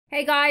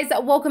Hey guys,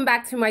 welcome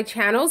back to my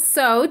channel.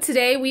 So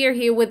today we are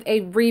here with a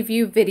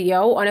review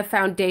video on a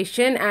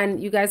foundation,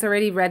 and you guys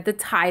already read the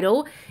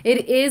title.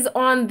 It is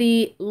on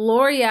the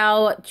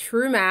L'Oreal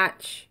True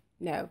Match.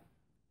 No,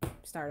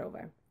 start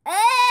over.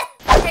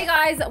 Hey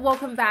guys,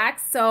 welcome back.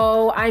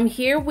 So I'm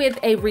here with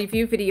a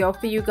review video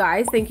for you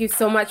guys. Thank you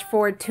so much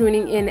for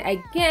tuning in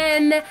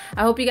again.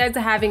 I hope you guys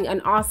are having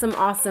an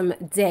awesome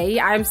day.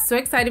 I'm so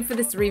excited for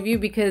this review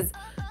because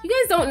you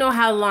guys don't know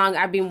how long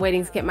I've been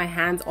waiting to get my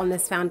hands on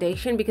this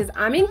foundation because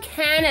I'm in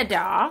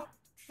Canada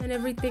and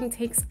everything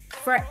takes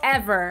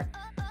forever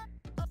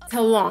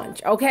to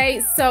launch. Okay,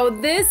 so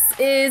this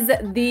is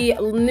the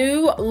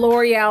new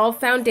L'Oreal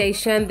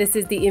foundation. This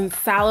is the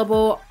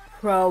Infallible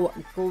Pro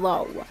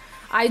Glow.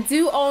 I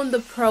do own the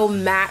Pro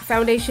Matte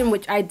foundation,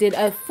 which I did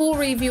a full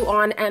review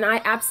on, and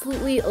I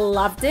absolutely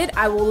loved it.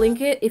 I will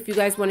link it if you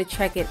guys want to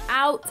check it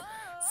out.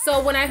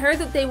 So when I heard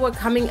that they were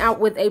coming out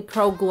with a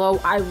Pro Glow,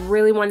 I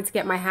really wanted to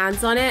get my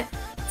hands on it.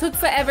 Took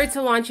forever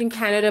to launch in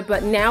Canada,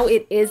 but now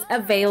it is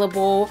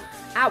available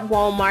at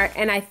Walmart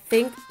and I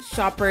think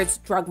Shoppers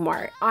Drug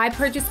Mart. I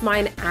purchased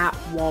mine at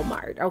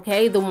Walmart,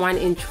 okay? The one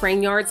in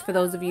Train Yards for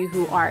those of you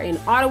who are in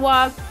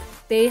Ottawa.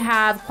 They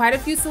have quite a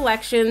few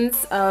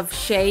selections of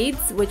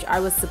shades, which I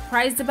was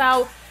surprised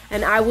about,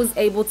 and I was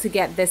able to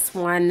get this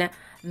one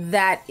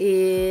that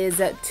is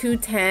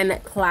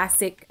 210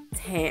 Classic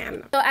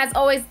Tan. So as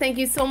always, thank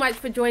you so much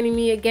for joining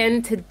me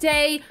again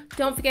today.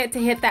 Don't forget to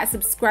hit that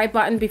subscribe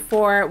button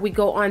before we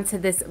go on to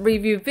this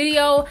review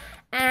video,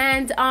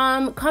 and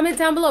comment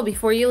down below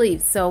before you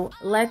leave. So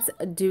let's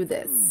do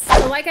this.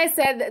 So like I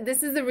said,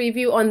 this is a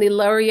review on the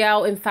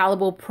L'Oreal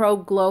Infallible Pro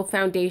Glow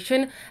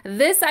Foundation.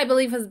 This, I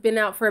believe, has been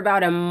out for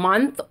about a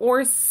month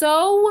or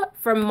so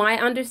from my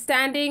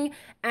understanding,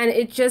 and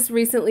it just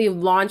recently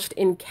launched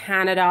in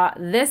Canada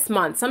this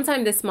month.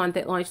 Sometime this month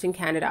it launched in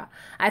Canada.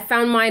 I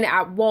found mine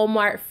at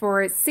Walmart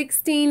for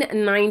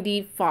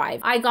 $16.95.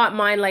 I got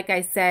mine, like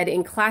I said,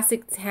 in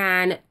Classic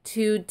Tan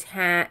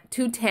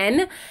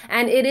 210,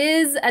 and it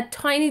is a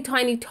tiny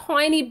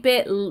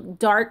bit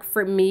dark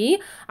for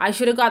me. I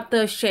should have got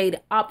the shade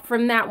up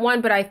from that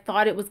one, but I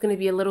thought it was going to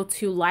be a little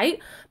too light,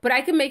 but I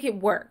can make it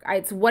work.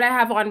 It's what I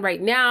have on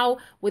right now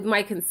with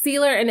my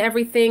concealer and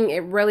everything.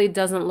 It really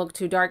doesn't look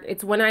too dark.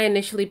 It's when I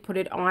initially put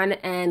it on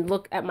and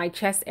look at my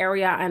chest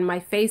area and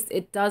my face,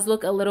 it does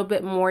look a little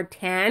bit more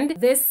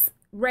tanned. This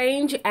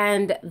range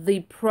and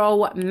the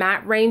Pro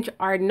Matte range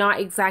are not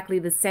exactly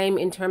the same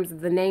in terms of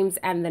the names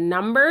and the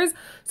numbers,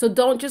 so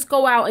don't just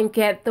go out and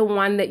get the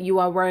one that you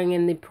are wearing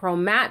in the Pro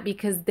Matte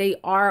because they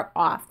are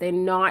off. They're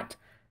not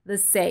the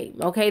same,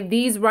 okay?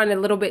 These run a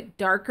little bit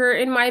darker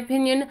in my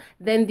opinion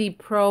than the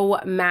Pro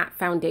Matte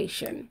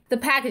foundation. The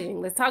packaging,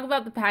 let's talk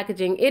about the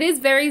packaging. It is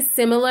very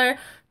similar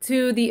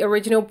to the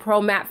original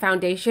Pro Matte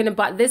foundation,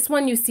 but this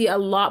one you see a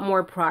lot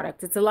more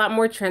product. It's a lot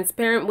more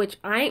transparent, which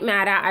I ain't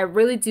mad at. I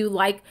really do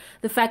like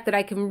the fact that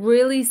I can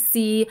really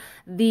see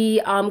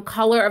the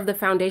color of the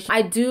foundation.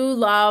 I do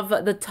love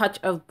the touch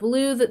of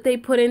blue that they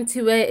put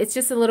into it. It's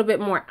just a little bit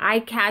more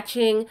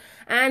eye-catching,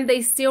 and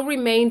they still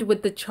remained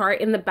with the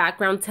chart in the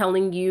background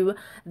telling you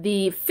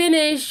the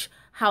finish,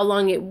 how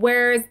long it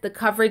wears, the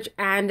coverage,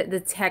 and the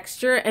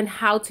texture, and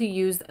how to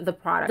use the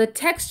product. The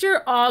texture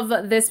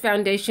of this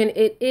foundation,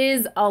 it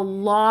is a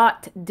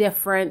lot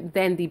different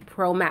than the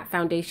Pro Matte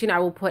foundation. I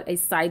will put a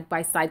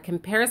side-by-side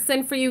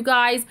comparison for you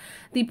guys.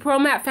 The Pro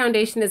Matte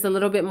foundation is a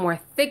little bit more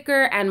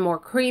thicker and more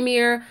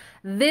creamier.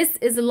 This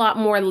is a lot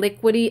more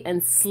liquidy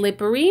and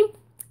slippery,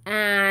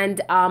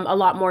 and a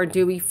lot more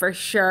dewy for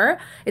sure.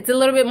 It's a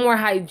little bit more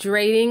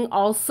hydrating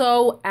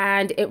also,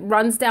 and it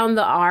runs down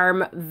the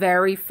arm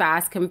very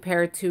fast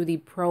compared to the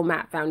Pro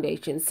Matte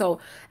foundation.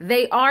 So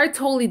they are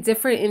totally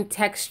different in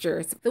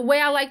textures. The way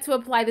I like to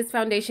apply this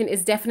foundation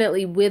is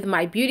definitely with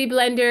my beauty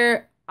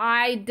blender.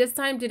 I this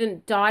time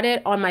didn't dot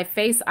it on my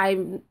face.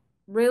 I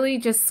really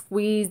just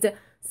squeezed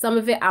some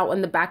of it out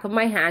on the back of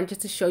my hand just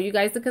to show you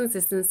guys the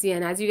consistency,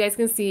 and as you guys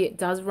can see, it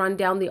does run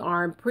down the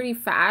arm pretty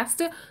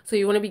fast, so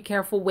you want to be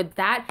careful with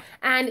that,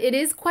 and it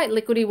is quite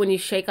liquidy when you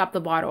shake up the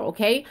bottle,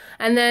 okay?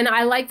 And then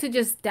I like to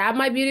just dab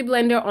my beauty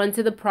blender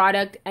onto the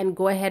product and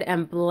go ahead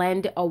and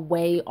blend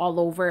away all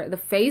over the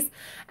face,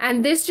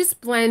 and this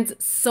just blends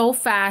so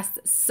fast,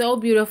 so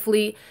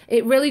beautifully.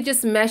 It really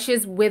just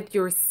meshes with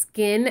your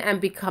skin and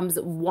becomes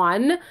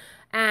one,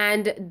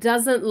 and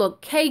doesn't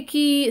look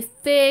cakey,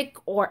 thick,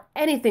 or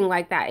anything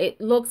like that.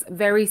 It looks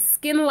very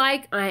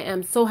skin-like. I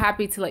am so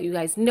happy to let you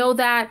guys know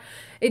that.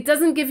 It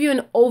doesn't give you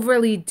an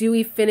overly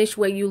dewy finish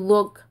where you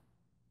look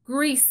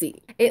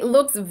greasy. It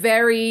looks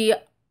very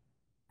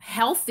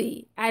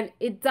healthy, and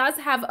it does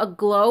have a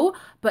glow,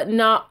 but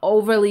not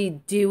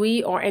overly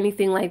dewy or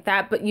anything like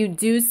that, but you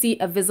do see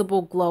a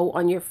visible glow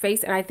on your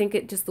face, and I think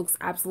it just looks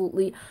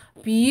absolutely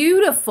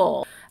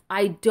beautiful.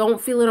 I don't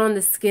feel it on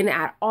the skin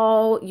at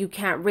all. You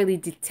can't really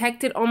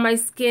detect it on my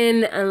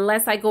skin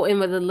unless I go in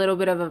with a little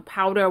bit of a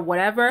powder or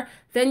whatever.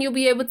 Then you'll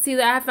be able to see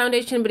that I have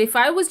foundation. But if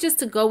I was just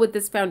to go with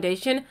this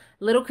foundation,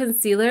 little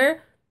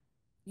concealer,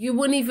 you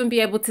wouldn't even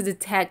be able to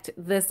detect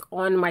this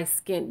on my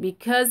skin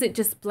because it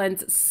just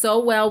blends so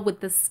well with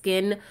the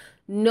skin.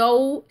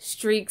 No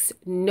streaks,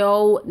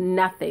 no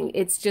nothing.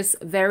 It's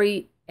just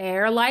very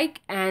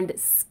air-like and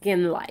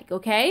skin-like,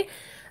 okay?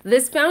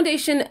 This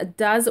foundation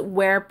does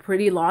wear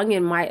pretty long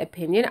in my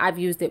opinion. I've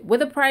used it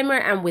with a primer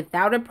and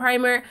without a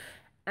primer,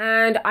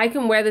 and I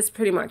can wear this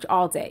pretty much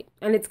all day.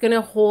 And it's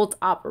gonna hold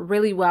up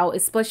really well,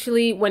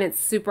 especially when it's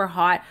super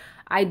hot.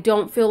 I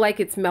don't feel like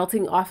it's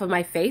melting off of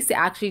my face. It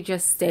actually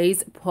just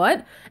stays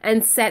put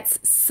and sets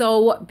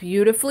so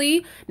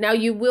beautifully. Now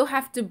you will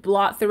have to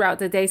blot throughout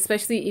the day,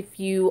 especially if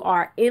you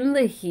are in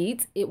the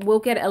heat. It will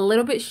get a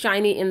little bit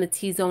shiny in the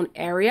T-zone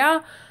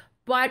area,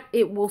 but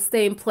it will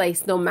stay in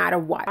place no matter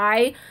what.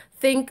 I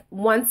think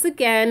once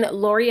again,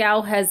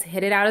 L'Oreal has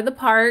hit it out of the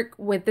park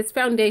with this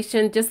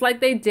foundation, just like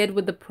they did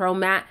with the Pro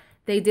Matte.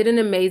 They did an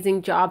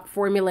amazing job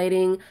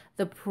formulating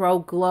the Pro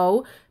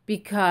Glow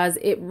because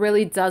it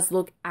really does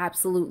look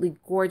absolutely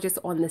gorgeous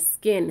on the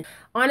skin.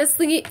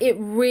 Honestly, it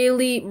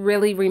really,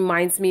 really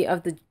reminds me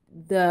of the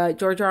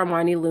Giorgio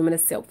Armani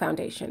Luminous Silk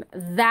Foundation.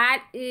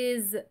 That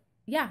is,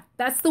 yeah,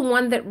 that's the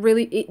one that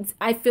really,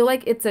 I feel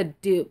like it's a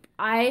dupe.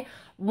 I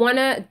want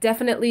to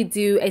definitely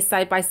do a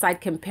side-by-side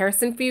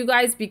comparison for you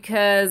guys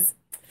because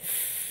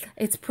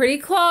it's pretty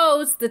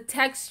close. The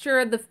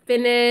texture, the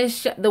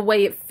finish, the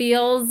way it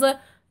feels,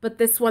 but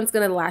this one's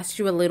going to last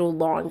you a little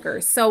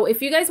longer. So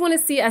if you guys want to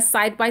see a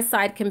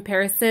side-by-side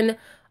comparison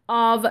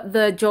of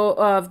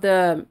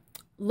the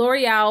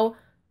L'Oreal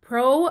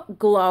Pro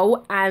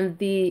Glow and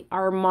the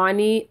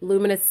Armani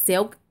Luminous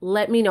Silk,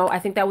 let me know. I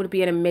think that would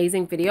be an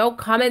amazing video.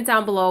 Comment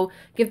down below,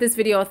 give this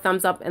video a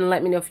thumbs up, and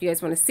let me know if you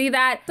guys want to see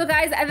that. So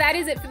guys, that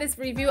is it for this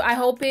review. I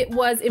hope it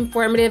was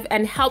informative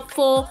and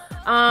helpful.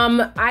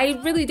 I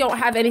really don't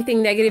have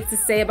anything negative to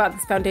say about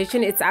this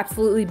foundation. It's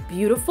absolutely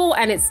beautiful,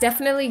 and it's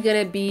definitely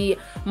gonna be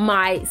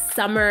my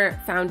summer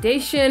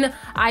foundation.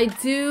 I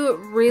do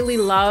really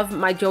love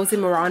my Josie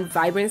Maran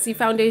Vibrancy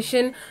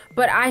foundation,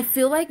 but I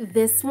feel like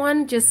this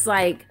one just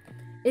like,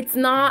 it's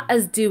not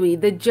as dewy.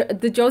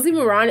 The Josie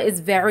Maran is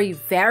very,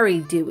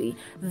 very dewy.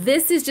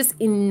 This is just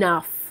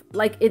enough.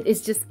 Like, it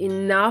is just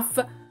enough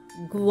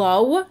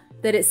glow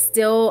that it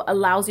still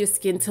allows your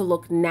skin to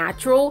look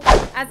natural.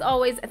 As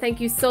always, thank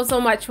you so, so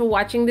much for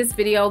watching this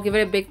video. Give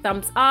it a big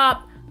thumbs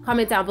up.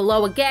 Comment down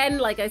below again,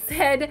 like I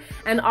said.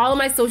 And all of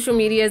my social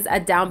medias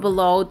are down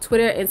below.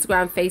 Twitter,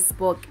 Instagram,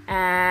 Facebook,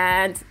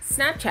 and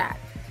Snapchat.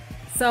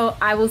 So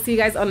I will see you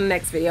guys on the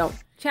next video.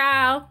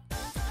 Ciao.